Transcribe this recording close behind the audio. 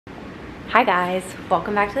Hi guys,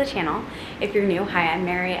 welcome back to the channel. If you're new, hi, I'm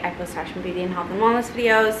Mary. I post fashion, beauty, and health and wellness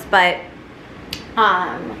videos, but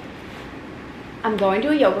I'm going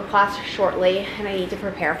to a yoga class shortly and I need to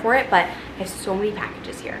prepare for it, but I have so many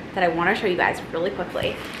packages here that I want to show you guys really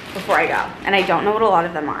quickly before I go, and I don't know what a lot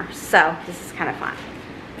of them are, so this is kind of fun.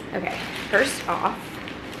 Okay, first off,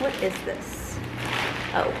 what is this?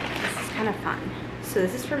 Oh, this is kind of fun. So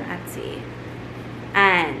this is from Etsy,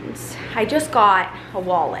 and I just got a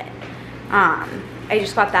wallet. I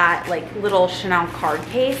just got that like little Chanel card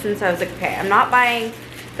case, and so I was like, okay, I'm not buying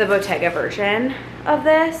the Bottega version of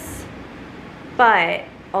this, but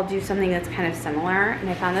I'll do something that's kind of similar. And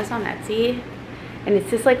I found this on Etsy, and it's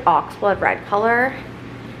this like oxblood red color,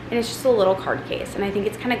 and it's just a little card case, and I think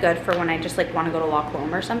it's kind of good for when I just like want to go to La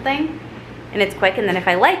Colombe or something, and it's quick, and then if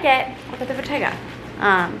I like it, I'll get the Bottega.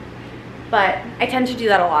 But I tend to do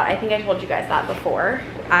that a lot. I think I told you guys that before.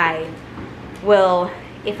 I will,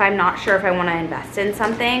 if I'm not sure if I want to invest in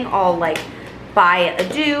something, I'll like buy a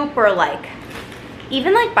dupe or like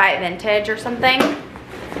even like buy it vintage or something,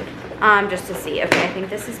 just to see. Okay, I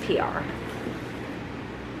think this is PR.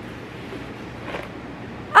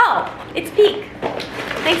 Oh, it's Peak.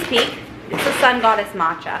 Thanks, Peak. It's the Sun Goddess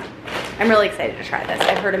Matcha. I'm really excited to try this.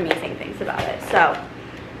 I've heard amazing things about it. So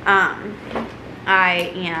I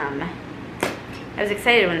was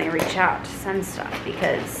excited when they reached out to send stuff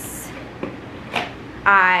because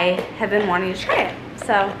I have been wanting to try it.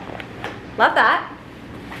 So, love that.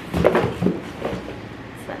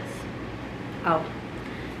 What's this? Oh,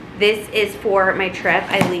 this is for my trip.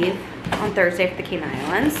 I leave on Thursday for the Cayman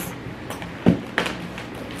Islands.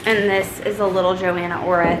 And this is a little Joanna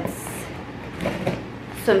Oritz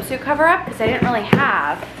swimsuit cover-up because I didn't really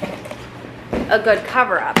have a good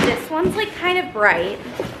cover-up. This one's like kind of bright,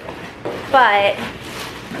 but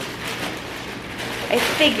I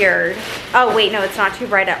figured, oh wait, no, it's not too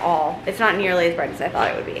bright at all. It's not nearly as bright as I thought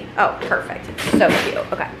it would be. Oh, perfect. It's so cute.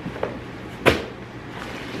 Okay.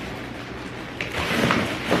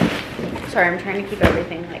 Sorry, I'm trying to keep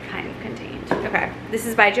everything like kind of contained. Okay. This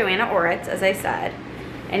is by Joanna Oritz, as I said,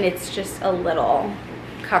 and it's just a little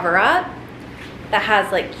cover-up that has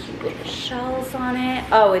like cute little shells on it.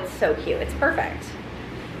 Oh, it's so cute. It's perfect.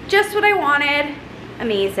 Just what I wanted.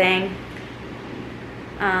 Amazing.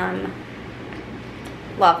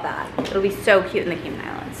 Love that. It'll be so cute in the Cayman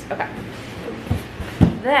Islands. Okay.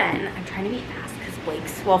 Then I'm trying to be fast because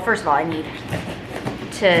Blake's, well, first of all, I need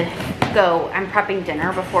to go. I'm prepping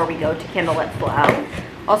dinner before we go to Candlelit Flow.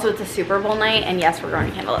 Also, it's a Super Bowl night, and yes, we're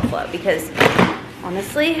going to Candlelit Flow because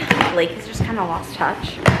honestly, Blake has just kind of lost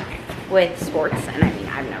touch with sports, and I mean,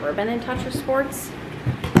 I've never been in touch with sports,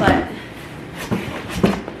 but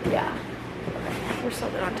yeah. Okay. We're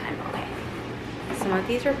still good on time. Okay. Some of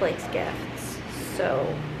these are Blake's gifts, so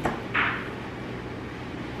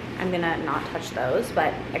I'm gonna not touch those,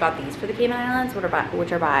 but I got these for the Cayman Islands,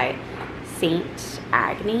 which are by Saint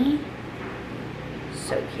Agnes.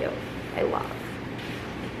 So cute. I love.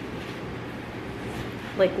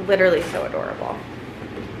 Like literally so adorable.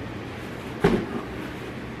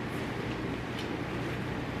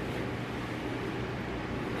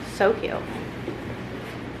 So cute.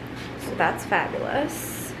 So that's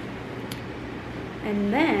fabulous.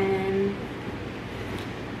 And then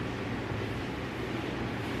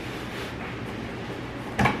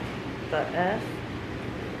the F.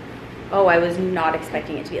 Oh, I was not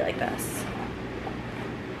expecting it to be like this.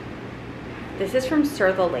 This is from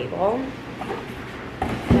Sir the Label,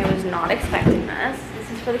 and I was not expecting this.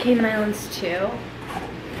 This is for the Cayman Islands too,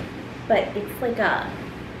 but it's like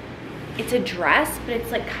it's a dress, but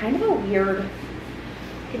it's like kind of a weird,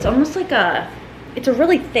 it's almost like it's a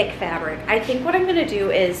really thick fabric. I think what I'm gonna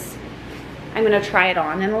do is I'm gonna try it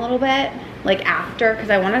on in a little bit, like after, because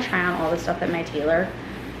I want to try on all the stuff that my tailor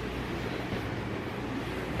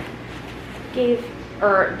gave,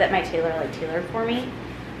 or that my tailor like tailored for me.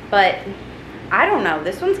 But I don't know,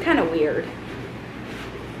 this one's kind of weird.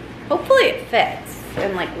 Hopefully it fits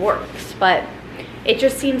and like works, but it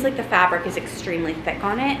just seems like the fabric is extremely thick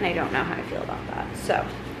on it, and I don't know how I feel about that. So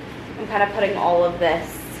I'm kind of putting all of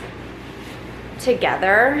this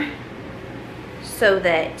together so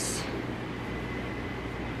that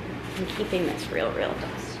I'm keeping this real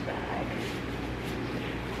dust bag.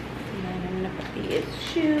 And then I'm gonna put these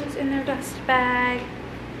shoes in their dust bag.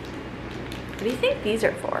 What do you think these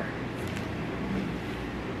are for?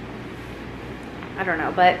 I don't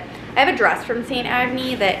know, but I have a dress from St.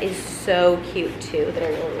 Agnes that is so cute too, that I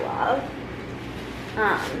really love.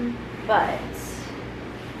 But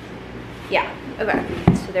yeah, okay,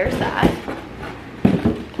 so there's that.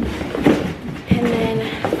 And then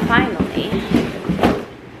finally,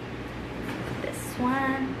 this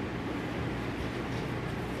one.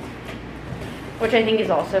 which I think is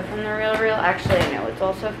also from the Real Real. Actually, I know it's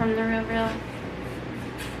also from the Real Real.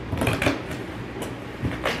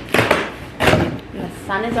 And the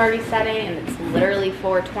sun is already setting, and it's literally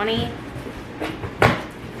 4:20.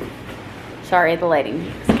 Sorry, the lighting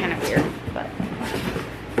is kind of weird, but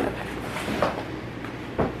okay.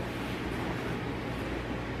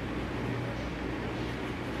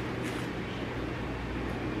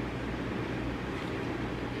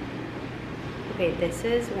 Okay, this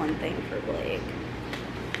is one thing for Blake.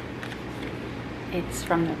 It's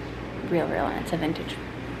from the Real Real, and it's a vintage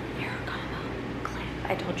Ferragamo clip.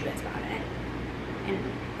 I told you guys about it, and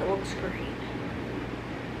it looks great.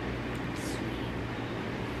 Sweet.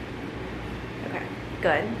 Okay,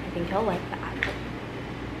 good. I think he'll like that.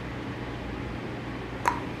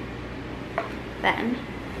 Then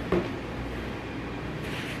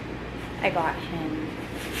I got him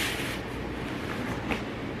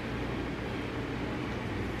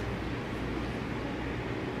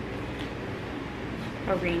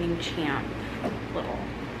a reigning champ little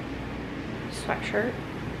sweatshirt,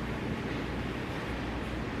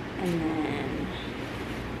 and then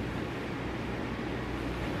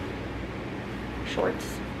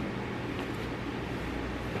shorts.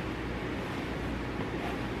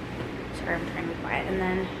 Sorry, I'm trying to be quiet. And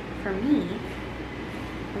then for me,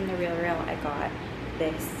 from the Real Real, I got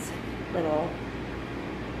this little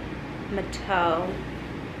Mateau.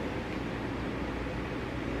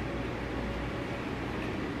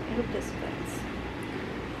 I hope this fits.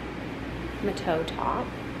 Mateau top.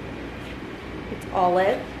 It's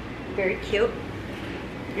olive, very cute.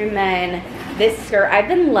 And then this skirt, I've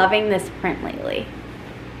been loving this print lately,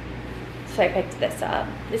 so I picked this up.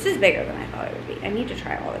 This is bigger than I thought it would be. I need to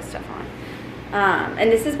try all this stuff on.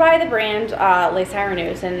 And this is by the brand Le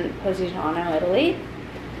Sirenus in Positano, Italy.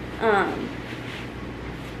 And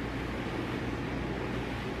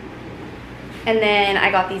then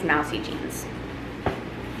I got these mousy jeans.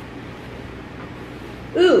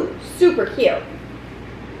 Ooh, super cute.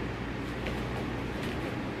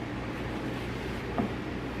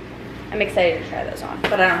 I'm excited to try those on,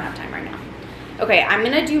 but I don't have time right now. Okay, I'm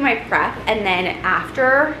gonna do my prep, and then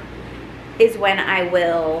after is when I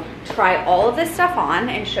will try all of this stuff on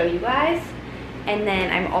and show you guys. And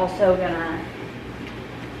then I'm also gonna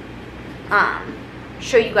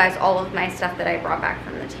show you guys all of my stuff that I brought back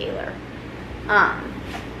from the tailor.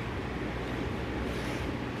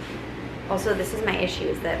 Also, this is my issue,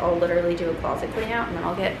 is that I'll literally do a closet clean out and then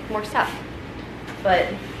I'll get more stuff. But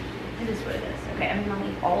it is what it is. Okay, I'm gonna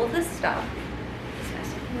leave all of this stuff, this my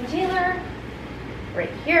stuff from the tailor, right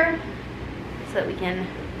here, so that we can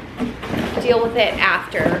deal with it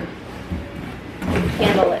after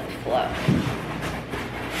candle lit flow.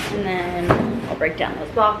 And then I'll break down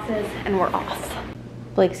those boxes and we're off.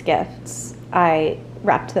 Blake's gifts, I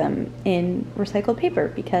wrapped them in recycled paper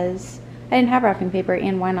because I didn't have wrapping paper,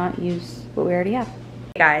 and why not use what we already have.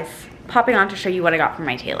 Hey guys, popping on to show you what I got from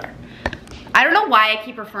my tailor. I don't know why I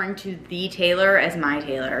keep referring to the tailor as my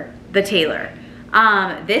tailor, the tailor.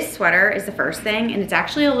 This sweater is the first thing, and it's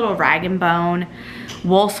actually a little rag and bone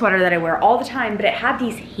wool sweater that I wear all the time, but it had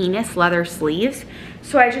these heinous leather sleeves.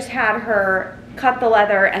 So I just had her cut the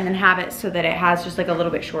leather and then have it so that it has just like a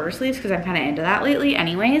little bit shorter sleeves, because I'm kind of into that lately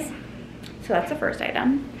anyways. So that's the first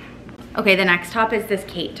item. Okay, the next top is this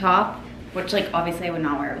Kate top, which like obviously I would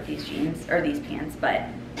not wear with these jeans or these pants, but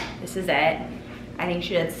this is it. I think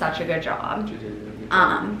she did such a good job.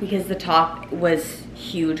 Because the top was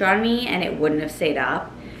huge on me and it wouldn't have stayed up.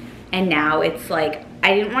 And now it's like,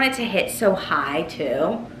 I didn't want it to hit so high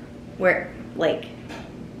too, where like,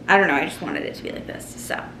 I don't know, I just wanted it to be like this.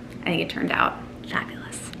 So I think it turned out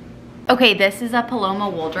fabulous. Okay, this is a Paloma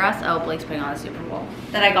wool dress. Oh, Blake's putting on a Super Bowl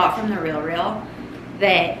that I got from the Real Real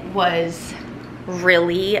that was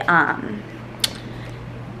really,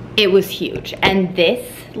 it was huge. And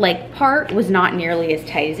this like part was not nearly as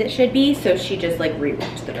tight as it should be. So she just like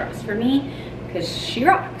reworked the dress for me because she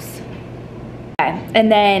rocks. Okay, and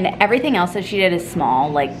then everything else that she did is small,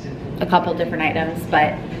 like a couple different items,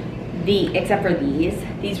 but except for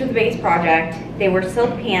these were the biggest project. They were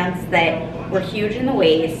silk pants that were huge in the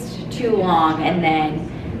waist, too long, and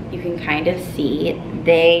then you can kind of see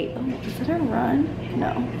they, oh, is that a run?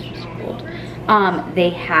 No, it's just gold. They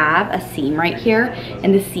have a seam right here,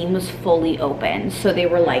 and the seam was fully open, so they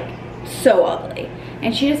were like so ugly.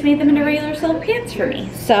 And she just made them into regular silk pants for me,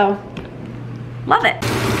 so love it.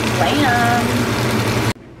 Bam.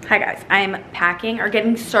 Hi guys, I'm packing or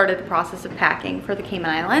getting started the process of packing for the Cayman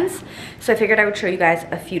Islands. So I figured I would show you guys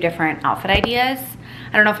a few different outfit ideas.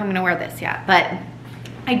 I don't know if I'm gonna wear this yet, but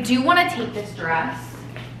I do wanna take this dress.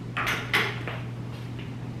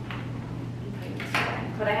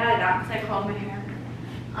 but I had it out because I curled my hair.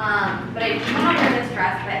 But I do want to wear this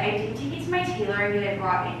dress, but I did take it to my tailor and get it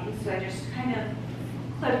brought in, so I just kind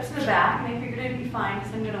of clipped to the back, and I figured it'd be fine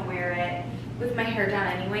because I'm gonna wear it with my hair done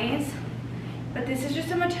anyways. But this is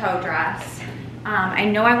just a Mateau dress. I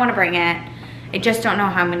know I want to bring it. I just don't know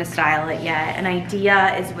how I'm gonna style it yet. An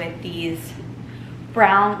idea is with these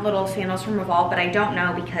brown little sandals from Revolve, but I don't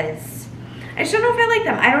know because I just don't know if I like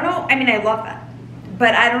them. I don't know, I mean, I love them,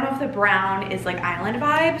 but I don't know if the brown is like island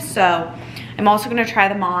vibe. So I'm also gonna try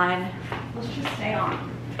them on. Let's just stay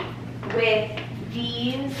on with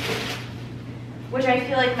these, which I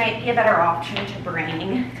feel like might be a better option to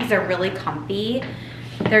bring because they're really comfy.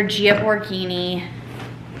 They're Gia Borghini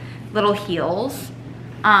little heels.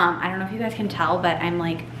 I don't know if you guys can tell, but I'm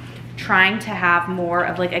like trying to have more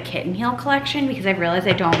of like a kitten heel collection because I realized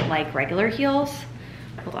I don't like regular heels.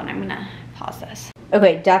 Hold on, I'm gonna pause this.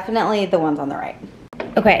 Okay, definitely the ones on the right.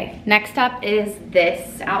 Okay, next up is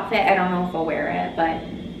this outfit. I don't know if I'll wear it,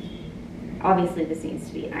 but obviously this needs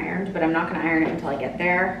to be ironed, but I'm not gonna iron it until I get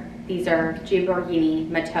there. These are Gia Borghini,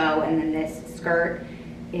 Mateau, and then this skirt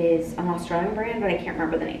is an Australian brand, but I can't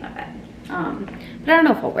remember the name of it. But I don't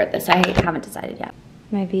know if I'll wear this. I haven't decided yet.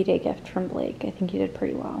 My V-Day gift from Blake. I think he did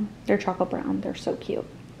pretty well. They're chocolate brown. They're so cute.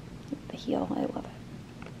 The heel, I love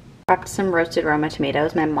it. Prepped some roasted Roma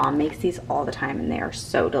tomatoes. My mom makes these all the time and they are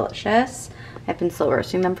so delicious. I've been slow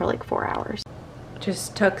roasting them for like 4 hours.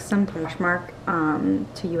 Just took some Poshmark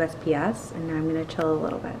to USPS and now I'm gonna chill a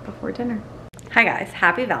little bit before dinner. Hi guys,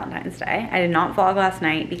 happy Valentine's Day. I did not vlog last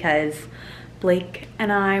night because Blake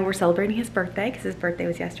and I were celebrating his birthday because his birthday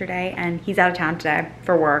was yesterday and he's out of town today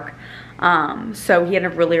for work. So he had a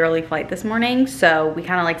really early flight this morning. So we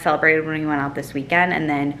kind of like celebrated when we went out this weekend and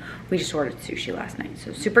then we just ordered sushi last night.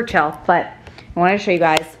 So super chill, but I wanted to show you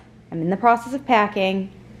guys, I'm in the process of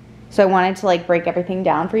packing. So I wanted to like break everything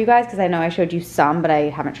down for you guys because I know I showed you some, but I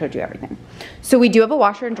haven't showed you everything. So we do have a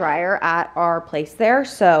washer and dryer at our place there.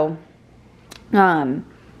 So,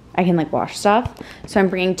 I can like wash stuff. So I'm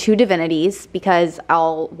bringing 2 Divinities because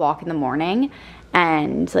I'll walk in the morning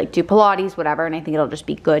and like do Pilates, whatever. And I think it'll just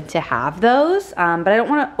be good to have those. But I don't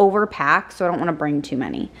want to overpack, so I don't want to bring too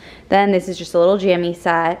many. Then this is just a little jammy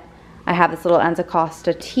set. I have this little Enza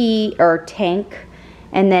Costa tee or tank.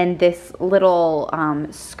 And then this little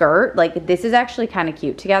skirt, like this is actually kind of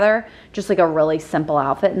cute together. Just like a really simple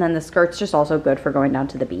outfit. And then the skirt's just also good for going down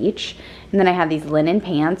to the beach. And then I have these linen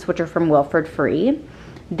pants, which are from Wilfred Free.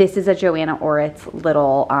 This is a Joanna Oritz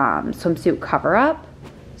little swimsuit cover up.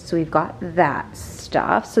 So we've got that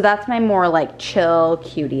stuff. So that's my more like chill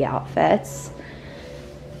cutie outfits.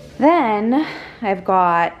 Then I've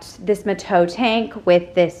got this Mateau tank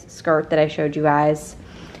with this skirt that I showed you guys.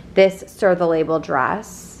 This Sir the Label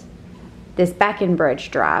dress. This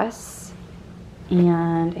Beckenbridge dress.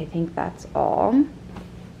 And I think that's all.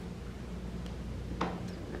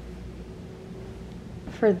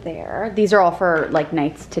 For there. These are all for like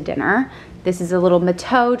nights to dinner. This is a little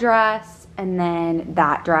Mateau dress and then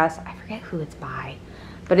that dress, I forget who it's by,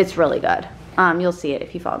 but it's really good. You'll see it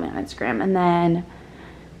if you follow me on Instagram. And then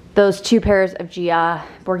those 2 pairs of Gia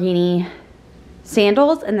Borghini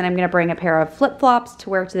sandals, and then I'm gonna bring a pair of flip-flops to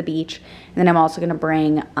wear to the beach. And then I'm also gonna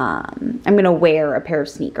bring, I'm gonna wear a pair of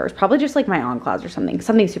sneakers, probably just like my on-clouds or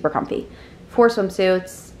something super comfy. 4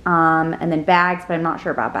 swimsuits, and then bags, but I'm not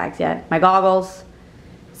sure about bags yet. My goggles,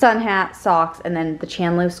 sun hat, socks, and then the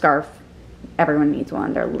Chandlu scarf. Everyone needs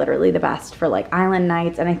one. They're literally the best for like island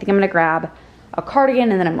nights. And I think I'm gonna grab a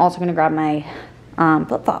cardigan and then I'm also gonna grab my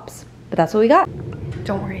flip-flops. But that's what we got.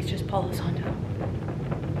 Don't worry, it's just Palo Santo.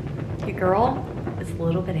 Your girl is a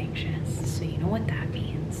little bit anxious, so you know what that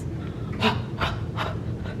means.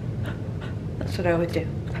 That's what I would do.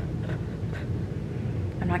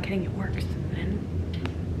 I'm not kidding, it works.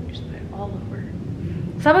 And just put it all over.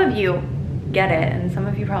 Some of you get it and some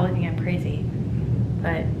of you probably think I'm crazy,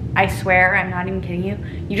 but I swear I'm not even kidding you.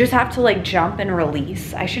 You just have to like jump and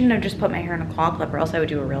release. I shouldn't have just put my hair in a claw clip or else I would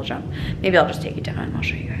do a real jump. Maybe I'll just take it down and I'll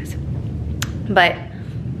show you guys. But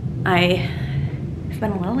I've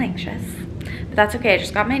been a little anxious, but that's okay. I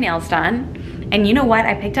just got my nails done. And you know what?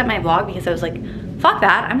 I picked up my vlog because I was like, fuck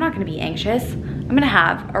that. I'm not gonna be anxious. I'm gonna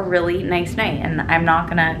have a really nice night and I'm not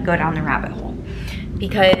gonna go down the rabbit hole.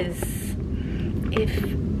 Because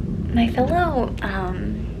if my fellow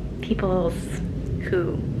people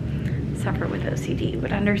who suffer with OCD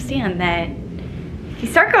would understand that if you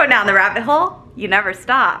start going down the rabbit hole, you never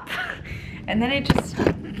stop. And then it just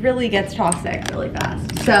really gets toxic really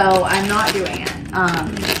fast. So I'm not doing it.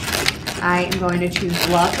 I am going to choose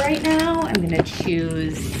love right now. I'm gonna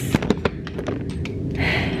choose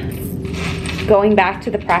going back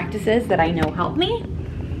to the practices that I know help me.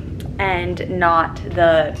 and not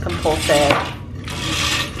the compulsive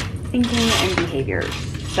thinking and behaviors.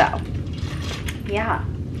 So yeah,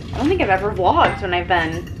 I don't think I've ever vlogged when I've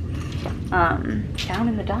been down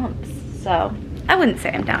in the dumps. So I wouldn't say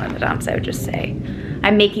I'm down in the dumps. I would just say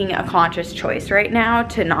I'm making a conscious choice right now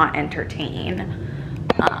to not entertain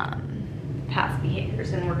past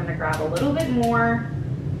behaviors. And we're gonna grab a little bit more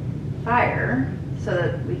fire so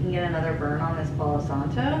that we can get another burn on this Palo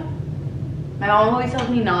Santo. My mom always tells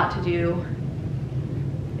me not to do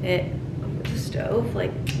it over the stove,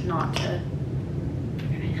 like not to.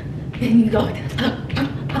 And you go like this. You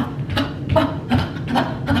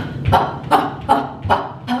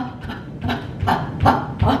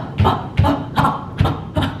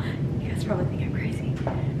guys probably think I'm crazy.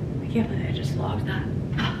 I can't believe I just vlogged that.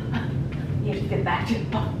 You have to get back to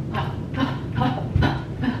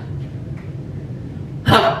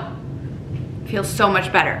feels so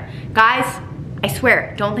much better. Guys, I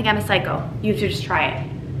swear, don't think I'm a psycho. You have to just try it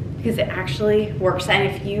because it actually works. And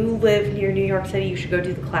if you live near New York City, you should go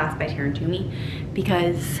do the class by Taryn Toomey,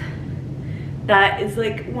 because that is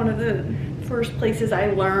like one of the first places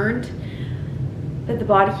I learned that the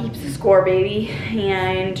body keeps a score, baby,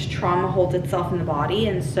 and trauma holds itself in the body.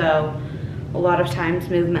 And so a lot of times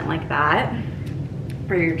movement like that,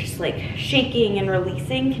 where you're just like shaking and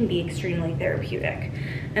releasing, can be extremely therapeutic.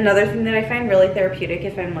 Another thing that I find really therapeutic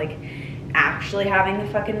if I'm like actually having the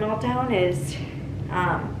fucking meltdown is,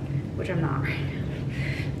 which I'm not right now,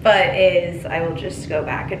 but is I will just go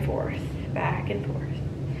back and forth.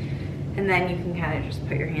 And then you can kind of just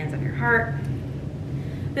put your hands on your heart.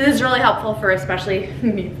 This is really helpful for especially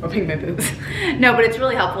me rubbing my boobs. No, but it's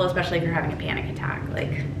really helpful especially if you're having a panic attack,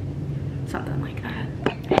 like something like that.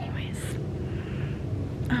 Anyways.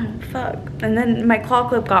 Oh, fuck. And then my claw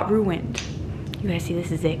clip got ruined. You guys see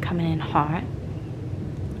this is it coming in hot.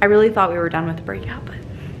 I really thought we were done with the breakout, but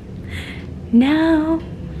no,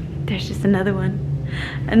 there's just another one.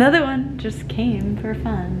 Another one just came for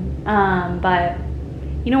fun. But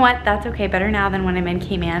you know what? That's okay. Better now than when I'm in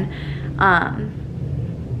Cayman.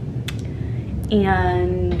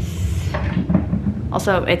 And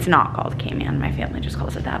also it's not called Cayman. My family just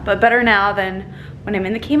calls it that. But better now than when I'm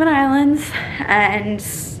in the Cayman Islands. And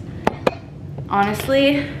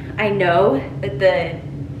honestly, I know that the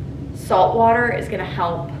salt water is gonna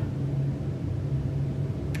help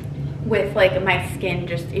with like my skin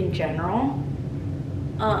just in general,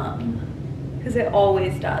 because it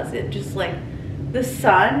always does. It just like the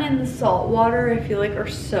sun and the salt water, I feel like, are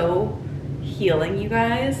so healing, you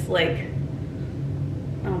guys. Like,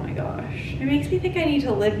 oh my gosh, it makes me think I need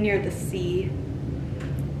to live near the sea,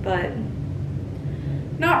 but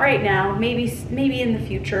not right now. Maybe in the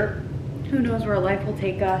future. Who knows where life will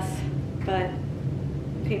take us, but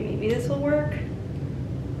okay, maybe this will work.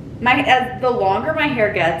 The longer my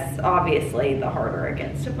hair gets, obviously, the harder it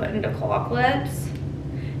gets to put into claw clips.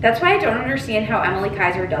 That's why I don't understand how Emily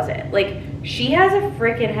Kaiser does it. Like, she has a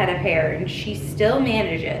freaking head of hair and she still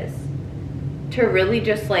manages to really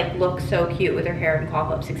just like look so cute with her hair and claw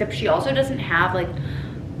clips, except she also doesn't have I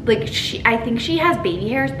think she has baby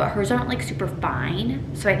hairs, but hers aren't like super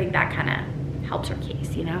fine. So I think that kind of helps her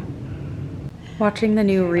case, you know? Watching the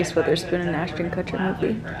new Reese Witherspoon and Ashton Kutcher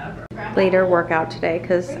movie. Later workout today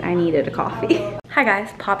because I needed a coffee. Hi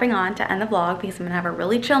guys, popping on to end the vlog because I'm gonna have a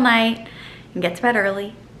really chill night and get to bed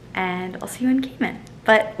early, and I'll see you in Cayman.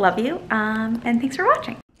 But love you, and thanks for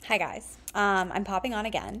watching. Hi guys, I'm popping on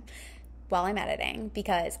again while I'm editing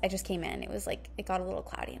because I just came in. It was like, it got a little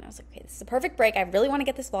cloudy and I was like, okay, this is a perfect break. I really want to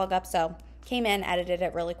get this vlog up, so came in, edited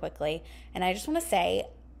it really quickly, and I just want to say,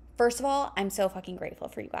 first of all, I'm so fucking grateful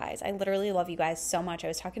for you guys. I literally love you guys so much. I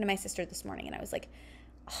was talking to my sister this morning and I was like,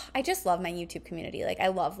 oh, I just love my YouTube community. Like, I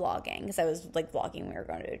love vlogging because I was like vlogging. We were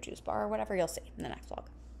going to a juice bar or whatever. You'll see in the next vlog.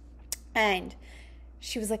 And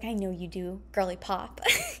she was like, I know you do, girly pop.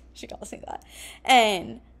 She calls me that.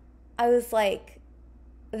 And I was like,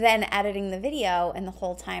 then editing the video, and the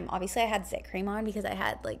whole time, obviously I had zit cream on because I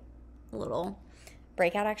had like a little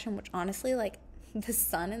breakout action, which honestly, like, the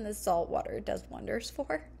sun and the salt water does wonders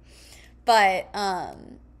for. But,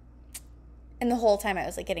 and the whole time I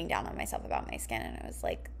was like getting down on myself about my skin, and I was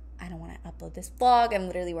like, I don't want to upload this vlog. I'm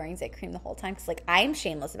literally wearing zit cream the whole time because like I'm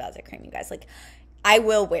shameless about zit cream, you guys. Like, I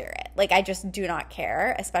will wear it. Like, I just do not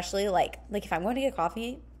care, especially like if I'm going to get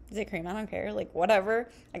coffee, zit cream, I don't care. Like, whatever.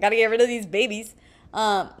 I got to get rid of these babies.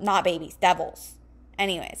 Not babies, devils.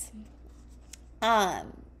 Anyways.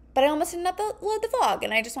 But I almost didn't upload the vlog,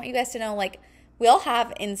 and I just want you guys to know, like, we all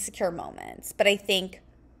have insecure moments, but I think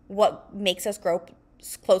what makes us grow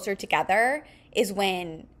closer together is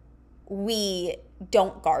when we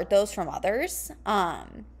don't guard those from others.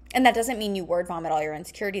 And that doesn't mean you word vomit all your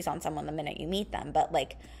insecurities on someone the minute you meet them. But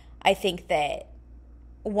like, I think that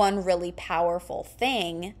one really powerful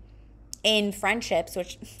thing in friendships,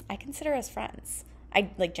 which I consider as friends,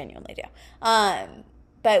 I like genuinely do.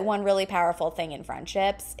 But one really powerful thing in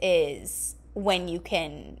friendships is when you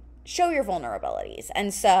can show your vulnerabilities.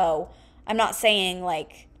 And so I'm not saying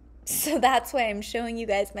like, so that's why I'm showing you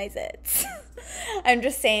guys my zits. I'm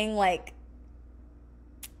just saying like,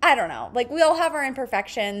 I don't know, like we all have our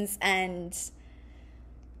imperfections, and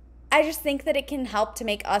I just think that it can help to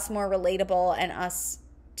make us more relatable and us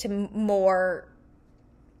to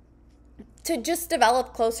just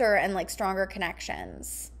develop closer and like stronger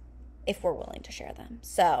connections if we're willing to share them.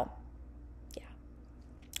 So yeah,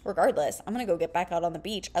 regardless, I'm gonna go get back out on the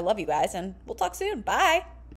beach. I love you guys, and we'll talk soon. Bye.